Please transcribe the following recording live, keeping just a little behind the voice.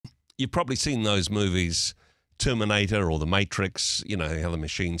you've probably seen those movies, Terminator or The Matrix, you know, how the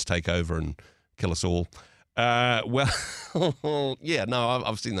machines take over and kill us all. Well, yeah, no,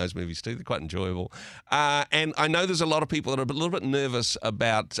 I've seen those movies too. They're quite enjoyable. And I know there's a lot of people that are a little bit nervous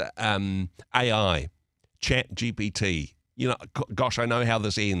about AI, Chat GPT. You know, gosh, I know how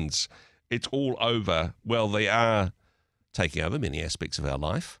this ends. It's all over. Well, they are taking over many aspects of our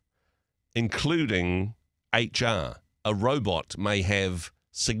life, including HR. A robot may have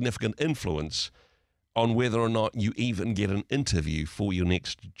significant influence on whether or not you even get an interview for your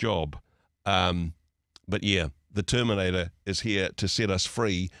next job. But yeah, the Terminator is here to set us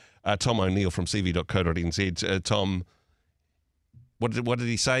free. Tom O'Neill from cv.co.nz. Tom, what did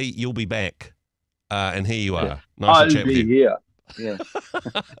he say? You'll be back. And here you are. Yeah. Nice to chat with you. Here. Yeah.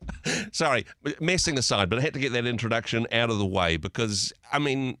 Sorry, messing aside, but I had to get that introduction out of the way because, I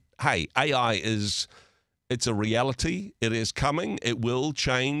mean, hey, AI it's a reality. It is coming. It will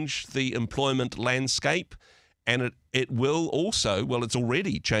change the employment landscape. And it will also, well, it's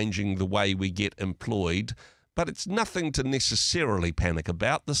already changing the way we get employed, but it's nothing to necessarily panic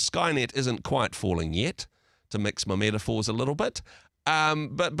about. The Skynet isn't quite falling yet, to mix my metaphors a little bit.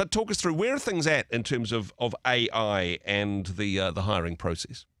 But talk us through, where are things at in terms of AI and the hiring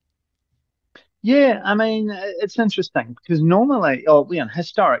process? Yeah, I mean, it's interesting because normally,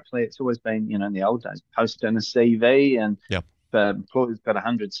 historically, it's always been, in the old days, post in a CV, and Yep. if employers got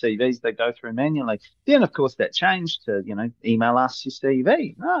 100 CVs, they go through manually. Then, of course, that changed to, email us your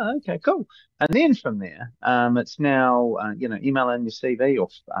CV. Oh, okay, cool. And then from there, it's now, email in your CV or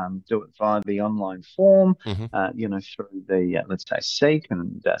do it via the online form, through the, let's say, Seek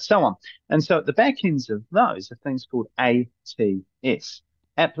and so on. And so at the back ends of those are things called ATS.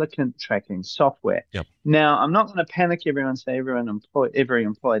 Applicant tracking software. Yep. Now, I'm not going to panic everyone and say every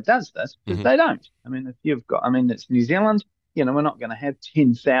employer does this, because they don't. I mean, it's New Zealand. We're not going to have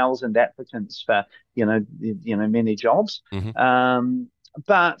 10,000 applicants for many jobs.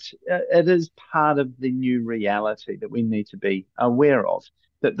 But it is part of the new reality that we need to be aware of.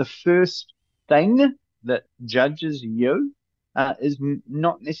 That the first thing that judges you is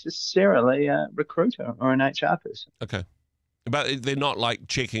not necessarily a recruiter or an HR person. Okay. But they're not like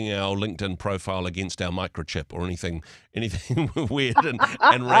checking our LinkedIn profile against our microchip or anything weird and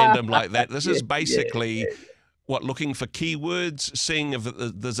random like that. This is basically what, looking for keywords, seeing if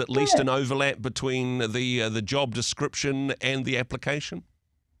there's at least an overlap between the job description and the application.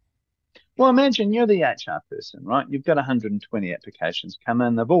 Well, imagine you're the HR person, right? You've got 120 applications come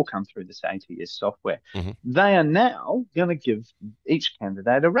in. They've all come through this ATS software. They are now going to give each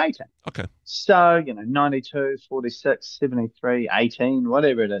candidate a rating. Okay. So, 92, 46, 73, 18,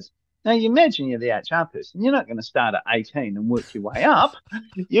 whatever it is. Now, you imagine you're the HR person. You're not going to start at 18 and work your way up.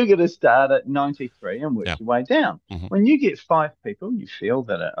 You're going to start at 93 and work your way down. When you get 5 people you feel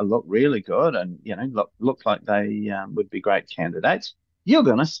that look really good and, look like they would be great candidates, you're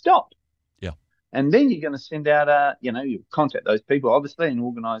going to stop. And then you're going to send out you contact those people, obviously, and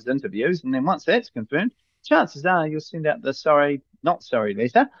organise interviews. And then once that's confirmed, chances are you'll send out the sorry, not sorry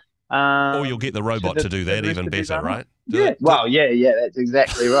letter. Or you'll get the robot to do that, even better, right? Yeah, that's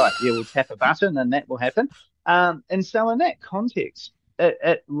exactly right. Yeah, we'll tap a button and that will happen. And so in that context,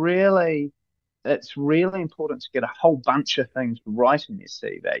 it's really important to get a whole bunch of things right in your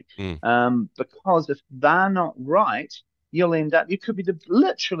CV. Because if they're not right, you could be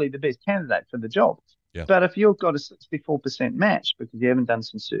literally the best candidate for the job. Yeah. But if you've got a 64% match because you haven't done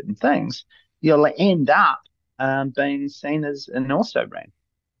some certain things, you'll end up being seen as an also-ran.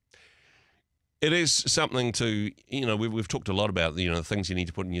 It is something to, we've talked a lot about, the things you need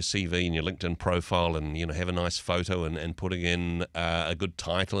to put in your CV and your LinkedIn profile and, have a nice photo and putting in a good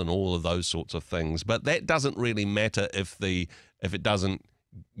title and all of those sorts of things. But that doesn't really matter if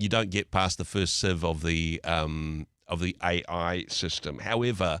you don't get past the first sieve of the AI system.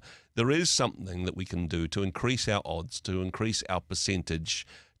 However, there is something that we can do to increase our odds, to increase our percentage,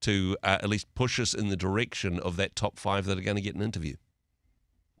 to at least push us in the direction of that top 5 that are going to get an interview.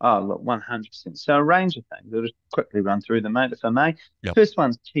 Oh, look, 100%. So a range of things. I'll just quickly run through them, mate, if I may. Yep. First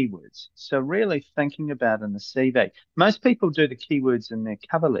one's keywords. So really thinking about in the CV. Most people do the keywords in their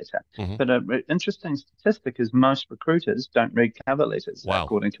cover letter, but an interesting statistic is most recruiters don't read cover letters,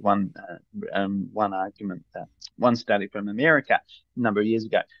 according to one argument, one study from America a number of years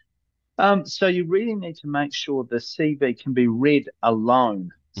ago. So you really need to make sure the CV can be read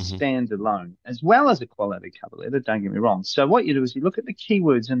alone, stand alone, as well as a quality cover letter, don't get me wrong. So what you do is you look at the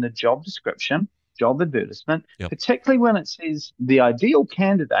keywords in the job description, job advertisement, particularly when it says the ideal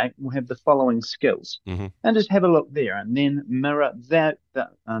candidate will have the following skills, and just have a look there and then mirror that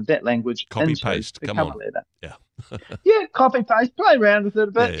language Copy into paste. the Come cover on. letter. Yeah. Yeah, copy paste, play around with it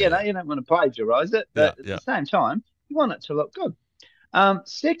a bit. Yeah. You don't want to plagiarize it, but at Yeah. the same time, you want it to look good.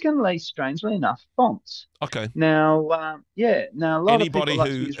 Secondly, strangely enough, fonts. Okay. Now a lot of people Anybody like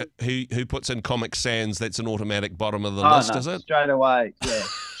to use. who puts in Comic Sans, that's an automatic bottom of the Oh list, no, is it? straight away. Yeah,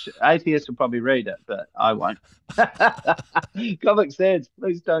 atheists will probably read it, but I won't. Comic Sans,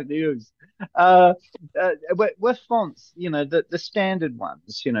 please don't use. Uh, with fonts, the standard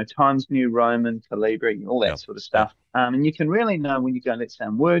ones, Times New Roman, Calibri, all Yeah. that sort of stuff. And you can really know when you go, let's say,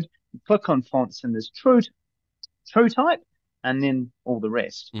 in Word, you click on fonts and there's True Type, and then all the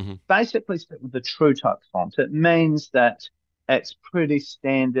rest. Mm-hmm. Basically, stick with the True Type font. It means that it's pretty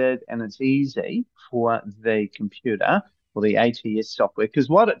standard and it's easy for the computer or the ATS software, because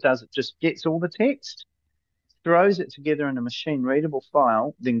what it does, it just gets all the text, throws it together in a machine readable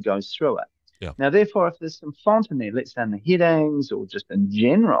file, then goes through it. Yeah. Now, therefore, if there's some font in there, let's say in the headings or just in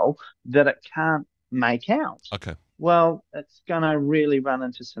general, that it can't make out, Okay. well, it's going to really run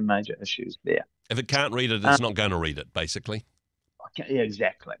into some major issues there. If it can't read it, it's not going to read it, basically. Yeah,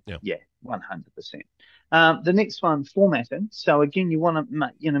 exactly. Yeah, 100%. The next one, formatting. So again, you want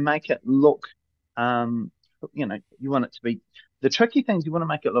to make it look, you want it to be. The tricky things, you want to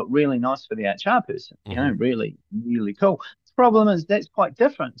make it look really nice for the HR person. Really, really cool. The problem is that's quite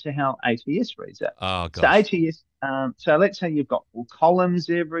different to how ATS reads it. Oh gosh. So ATS. So let's say you've got columns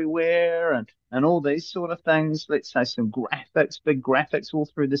everywhere and all these sort of things. Let's say some graphics, big graphics all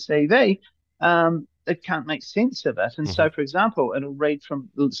through the CV. It can't make sense of it. And so, for example, it'll read from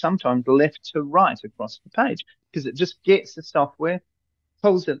sometimes left to right across the page because it just gets the software,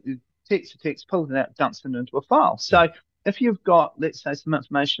 pulls it, text to text, pulls it out, dumps it into a file. So if you've got, let's say, some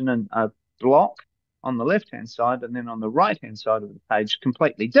information in a block on the left-hand side and then on the right-hand side of the page,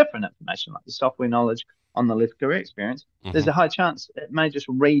 completely different information like the software knowledge on the left career experience, there's a high chance it may just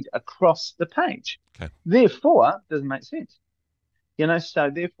read across the page. Okay. Therefore, it doesn't make sense. So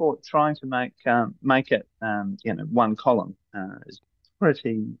therefore, trying to make it, one column is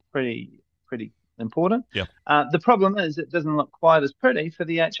pretty important. Yeah. The problem is it doesn't look quite as pretty for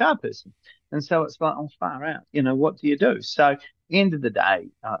the HR person, and so it's like, oh, far out. What do you do? So, end of the day,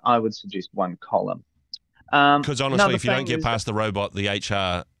 I would suggest one column. Because honestly, if you don't get past the robot, the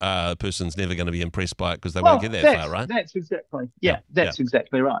HR person's never going to be impressed by it because they won't get that far, right? That's exactly,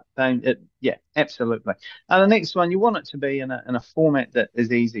 exactly right. Absolutely. The next one, you want it to be in a format that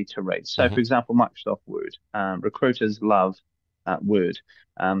is easy to read. So, for example, Microsoft Word. Recruiters love Word.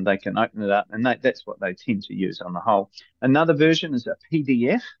 They can open it up, and that's what they tend to use on the whole. Another version is a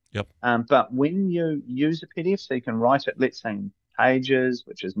PDF. Yep. But when you use a PDF, so you can write it, let's say, in Pages,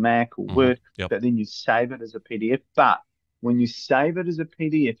 which is Mac or Word, but then you save it as a PDF. But when you save it as a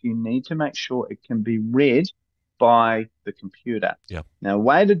PDF, you need to make sure it can be read by the computer. Yep. Now, a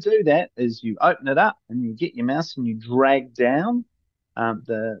way to do that is you open it up and you get your mouse and you drag down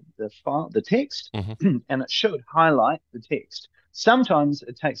the file, the text, and it should highlight the text. Sometimes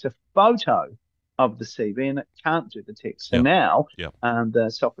it takes a photo of the CV and it can't do the text. So now the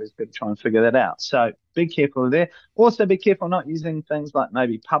software's got to try and figure that out. So be careful there. Also be careful not using things like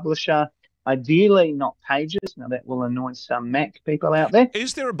maybe Publisher, ideally not Pages. Now that will annoy some Mac people out there.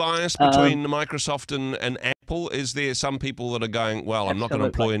 Is there a bias between Microsoft and Apple? Is there some people that are going, well, I'm not going to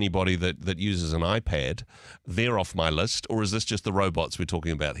employ anybody that uses an iPad. They're off my list. Or is this just the robots we're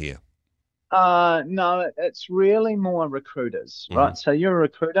talking about here? No, it's really more recruiters, right? So you're a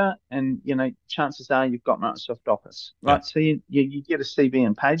recruiter and, chances are you've got Microsoft Office, right? Yep. So you get a CV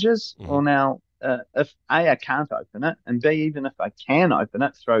in Pages. Well, now, if A, I can't open it, and B, even if I can open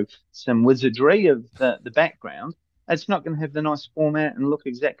it through some wizardry of the background, it's not going to have the nice format and look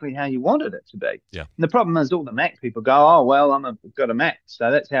exactly how you wanted it to be. Yeah. And the problem is all the Mac people go, oh, well, I've got a Mac, so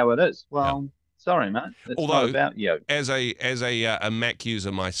that's how it is. Well, sorry, mate. It's not about you. As a Mac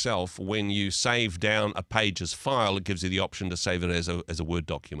user myself, when you save down a Pages file, it gives you the option to save it as a Word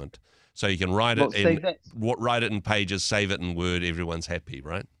document. So you can write it in Pages, save it in Word. Everyone's happy,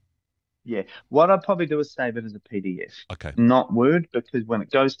 right? Yeah. What I'd probably do is save it as a PDF. Okay. Not Word, because when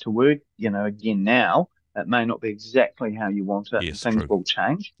it goes to Word, again now, it may not be exactly how you want it. Yes, things will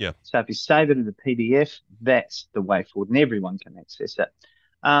change. Yeah. So if you save it as a PDF, that's the way forward, and everyone can access it.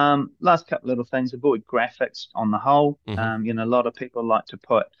 Last couple little things, avoid graphics on the whole. A lot of people like to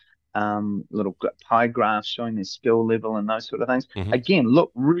put little pie graphs showing their skill level and those sort of things. Again,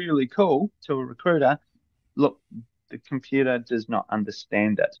 look really cool to a recruiter. Look, the computer does not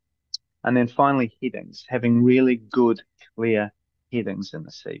understand it. And then finally, headings, having really good, clear headings in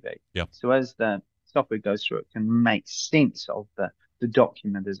the CV. Yep. So as the software goes through, it can make sense of the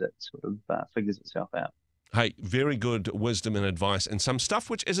document as it sort of figures itself out. Hey, very good wisdom and advice, and some stuff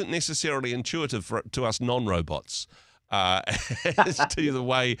which isn't necessarily intuitive to us non-robots. As to the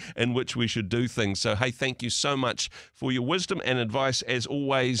way in which we should do things. So, hey, thank you so much for your wisdom and advice. As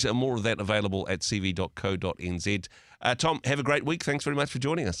always, more of that available at cv.co.nz. Tom, have a great week. Thanks very much for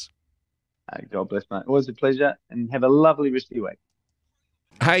joining us. God bless, mate. Always a pleasure, and have a lovely rest of your week.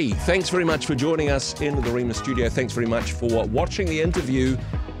 Hey, thanks very much for joining us in the Rhema studio. Thanks very much for watching the interview.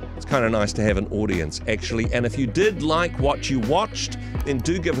 It's kind of nice to have an audience, actually. And if you did like what you watched, then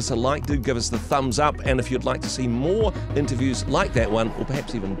do give us a like, do give us the thumbs up. And if you'd like to see more interviews like that one, or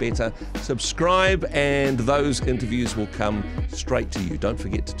perhaps even better, subscribe and those interviews will come straight to you. Don't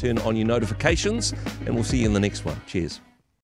forget to turn on your notifications, and we'll see you in the next one. Cheers.